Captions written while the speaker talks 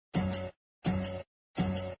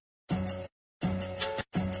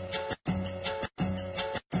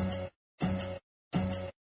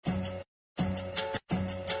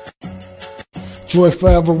Joy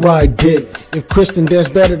forever ride dick. If Kristen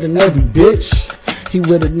danced better than every bitch, he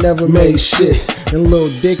would've never made shit. And Lil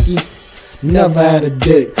Dicky never had a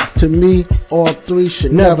dick. To me, all three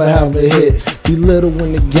should never have a hit. Be little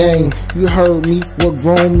in the game. You heard me, what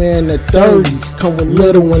grown man at 30 come with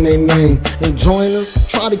little in their name. And Joyner,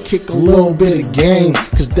 try to kick a little bit of game,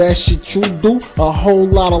 cause that shit you do, a whole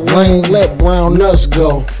lot of lame. Let brown nuts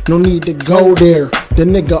go, no need to go there. The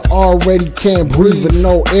nigga already can't breathe with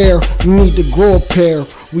no air. You need to grow a pair.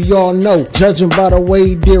 We all know, judging by the way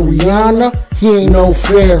he did Rihanna, he ain't no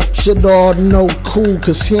fair. Should all know cool,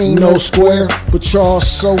 cause he ain't no square. But y'all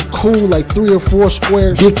so cool, like 3 or 4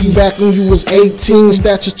 squares. Dicky, back when you was 18,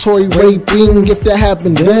 statutory raping. If that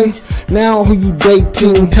happened then, now who you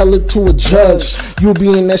dating? Tell it to a judge. You'll be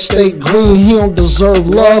in that state green. He don't deserve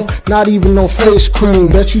love, not even no face cream.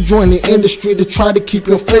 Bet you joined the industry to try to keep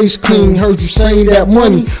your face clean. Heard you say that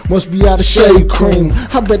money must be out of shade cream.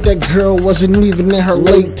 I bet that girl wasn't even in her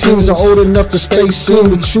late teens or old enough to stay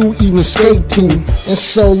seen with you even skating. And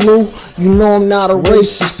so Lou, you know I'm not a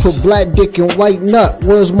racist. Put black dick and white nut,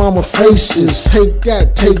 where's mama faces? Take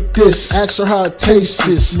that, take this, ask her how it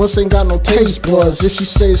tastes. Must ain't got no taste buds if she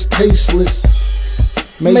say it's tasteless.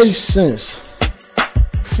 Makes sense.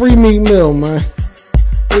 Free Meat Mill, man.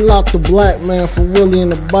 They locked the black man for Willie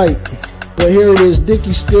and the bite. But here it is,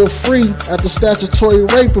 Dicky still free after statutory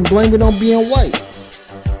rape and blame it on being white.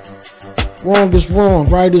 Wrong is wrong,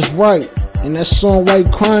 right is right. And that song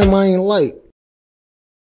White Crime I ain't like.